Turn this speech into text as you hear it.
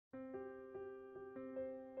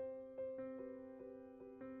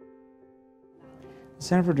The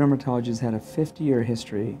Center for Dermatology has had a 50-year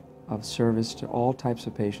history of service to all types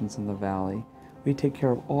of patients in the Valley. We take care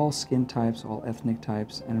of all skin types, all ethnic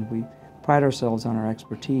types, and we pride ourselves on our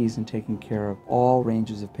expertise in taking care of all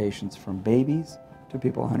ranges of patients from babies to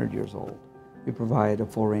people 100 years old. We provide a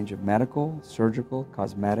full range of medical, surgical,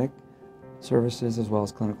 cosmetic services as well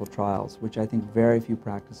as clinical trials, which I think very few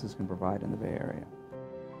practices can provide in the Bay Area.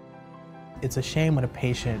 It's a shame when a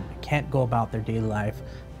patient can't go about their daily life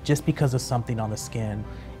just because of something on the skin,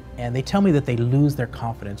 and they tell me that they lose their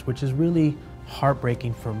confidence, which is really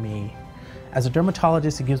heartbreaking for me. As a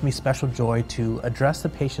dermatologist, it gives me special joy to address the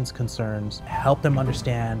patient's concerns, help them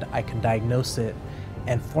understand I can diagnose it,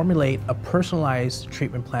 and formulate a personalized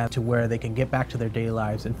treatment plan to where they can get back to their daily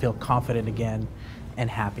lives and feel confident again and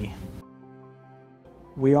happy.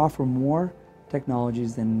 We offer more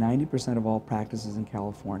technologies than 90% of all practices in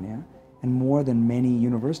California and more than many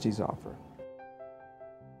universities offer.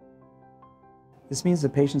 This means that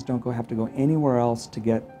patients don't have to go anywhere else to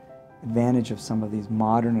get advantage of some of these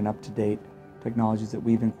modern and up-to-date technologies that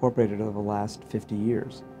we've incorporated over the last 50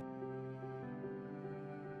 years.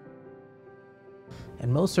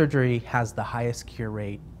 And Mohs surgery has the highest cure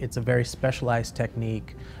rate. It's a very specialized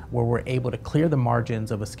technique where we're able to clear the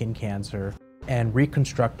margins of a skin cancer and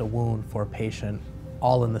reconstruct a wound for a patient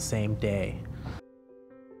all in the same day.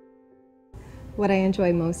 What I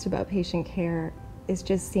enjoy most about patient care is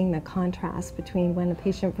just seeing the contrast between when a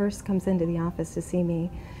patient first comes into the office to see me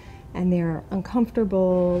and they're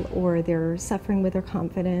uncomfortable or they're suffering with their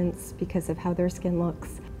confidence because of how their skin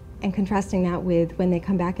looks, and contrasting that with when they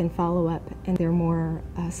come back in follow-up and they're more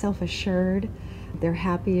self-assured, they're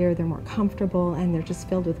happier, they're more comfortable, and they're just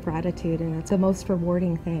filled with gratitude, and it's the most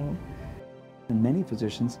rewarding thing. And many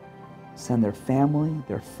physicians send their family,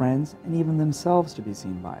 their friends, and even themselves to be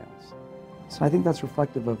seen by us. So I think that's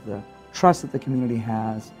reflective of the trust that the community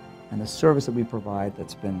has and the service that we provide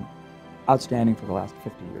that's been outstanding for the last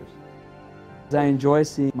 50 years. I enjoy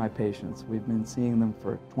seeing my patients. We've been seeing them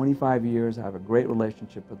for 25 years. I have a great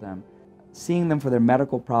relationship with them. Seeing them for their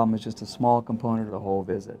medical problem is just a small component of the whole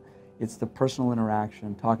visit. It's the personal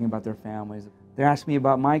interaction, talking about their families. They're asking me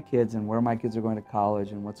about my kids and where my kids are going to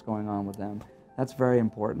college and what's going on with them. That's very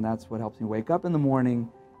important. That's what helps me wake up in the morning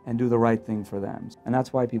and do the right thing for them. And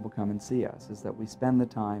that's why people come and see us, is that we spend the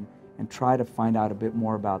time and try to find out a bit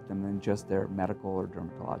more about them than just their medical or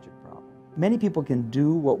dermatologic problem. Many people can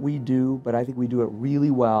do what we do, but I think we do it really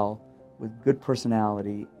well with good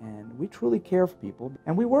personality, and we truly care for people,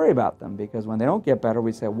 and we worry about them because when they don't get better,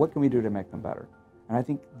 we say, what can we do to make them better? And I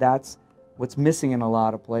think that's what's missing in a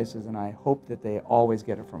lot of places, and I hope that they always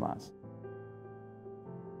get it from us.